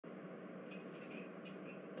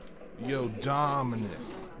Yo, Dominic,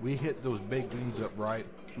 we hit those baked beans up right.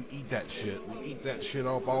 We eat that shit. We eat that shit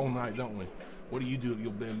up all night, don't we? What do you do with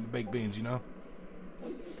your baked beans, you know?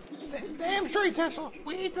 Damn straight, Tesla.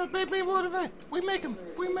 We eat those baked beans. What event? We make them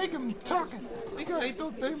talking. We gotta eat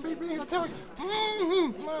those baked beans. I tell you,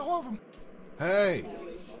 I love them. Hey,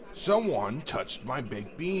 someone touched my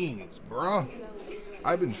baked beans, bruh.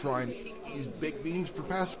 I've been trying to eat these baked beans for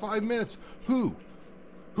past 5 minutes. Who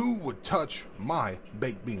would touch my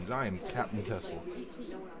baked beans? I am Captain Tesla.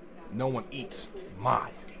 No one eats my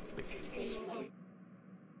baked beans.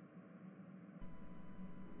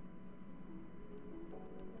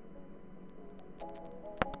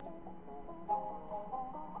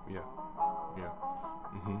 Yeah.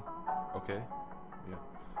 Okay. Yeah.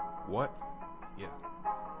 What? Yeah.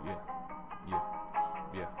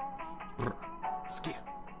 Brr. Ski.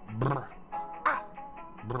 Brr. Ah.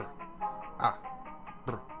 Brr. Ah.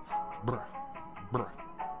 Brr. Brr. Brr.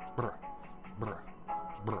 Brr. Brr.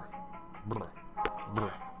 Brr. Brr.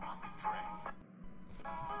 Brr.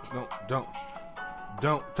 No,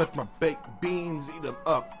 don't touch my baked beans. Eat them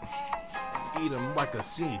up. Eat them like a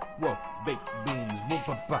scene. Whoa, baked beans.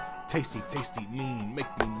 Tasty, tasty, mean. Make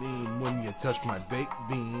me mean when you touch my baked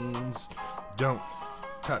beans. Don't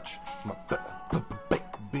touch my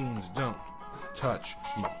baked beans. Don't touch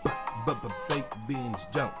my baked beans.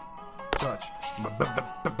 Don't touch my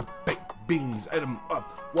baked beans. Eat them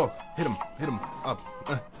up. Whoa, hit them up.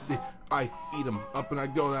 I eat them up and I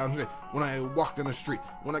go down here. When I walk down the street,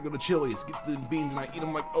 when I go to Chili's, get the beans and I eat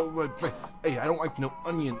them like, oh, hey, I don't like no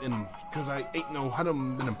onion in them, cause I ate no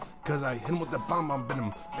hum in them, cause I hit them with the bomb in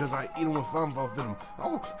them, cause I eat them with bomb in them.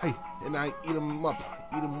 Oh, hey, and I eat them up,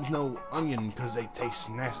 eat them with no onion, cause they taste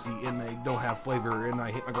nasty and they don't have flavor, and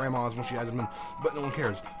I hate my grandma's when she has them in, but no one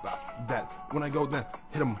cares about that. When I go down,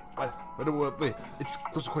 hit them, it's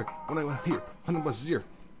crystal clear. When I went here, 100 bucks a year.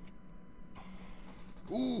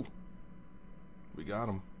 Ooh. We got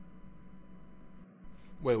him.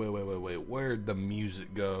 Wait. Where'd the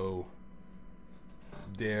music go?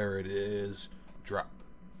 There it is. Drop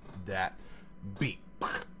that beat.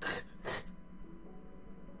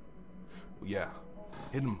 Yeah.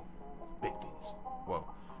 Hit him. Baked beans. Whoa.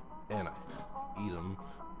 And I eat them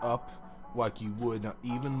up like you would not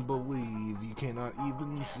even believe. You cannot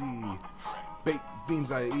even see. Baked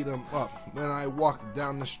beans, I eat them up when I walk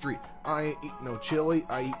down the street. I ain't eat no chili,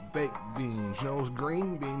 I eat baked beans. No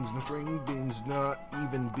green beans, no string beans, not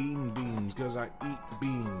even beans, cause I eat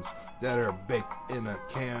beans that are baked in a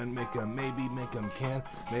can. Maybe make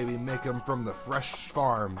them from the fresh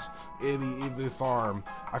farms. Every farm.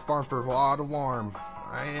 I farm for a lot of warm.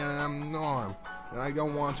 I am Norm, and I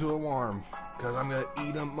don't want to alarm, cause I'm gonna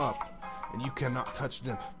eat them up, and you cannot touch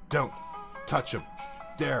them. Don't touch them.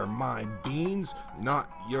 They're my beans,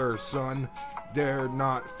 not yours, son. They're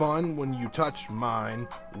not fun when you touch mine.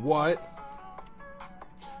 What?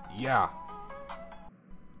 Yeah.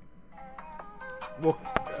 Look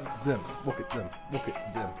at them. Look at them. Look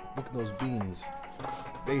at them. Look at those beans.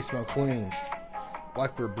 They smell clean.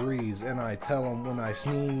 Like for breeze. And I tell them when I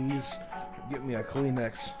sneeze, get me a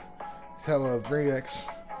Kleenex. Tell a Rex.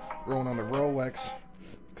 Rolling on the Rolex.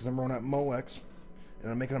 Because I'm rolling at Molex.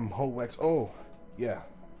 And I'm making them Holex. Oh. Yeah,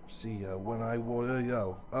 see when I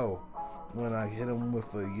when I hit him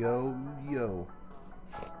with a yo,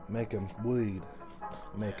 make him bleed,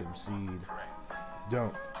 make him seed.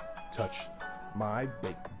 Don't touch my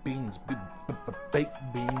baked beans, baked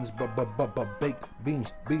beans, baked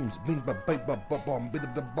beans, beans,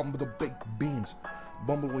 baked beans.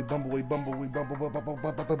 Bumblewee, beans,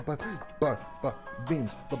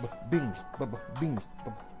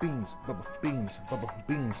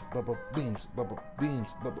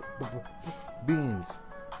 beans.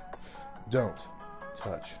 Don't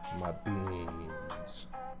touch my beans.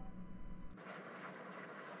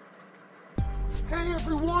 Hey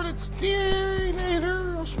everyone, it's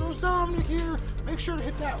Teenager. Shows Dominic here. Make sure to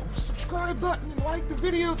hit that subscribe button and like the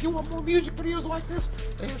video if you want more music videos like this.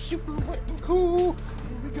 They are super wet and cool.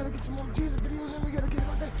 And we gotta get some more music videos and we gotta get them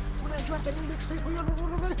out there. When I drop that new mixtape, we gotta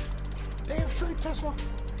damn straight Tesla.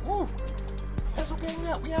 Woo! Tesla gang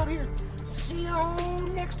out. We out here. See y'all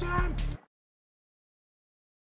next time.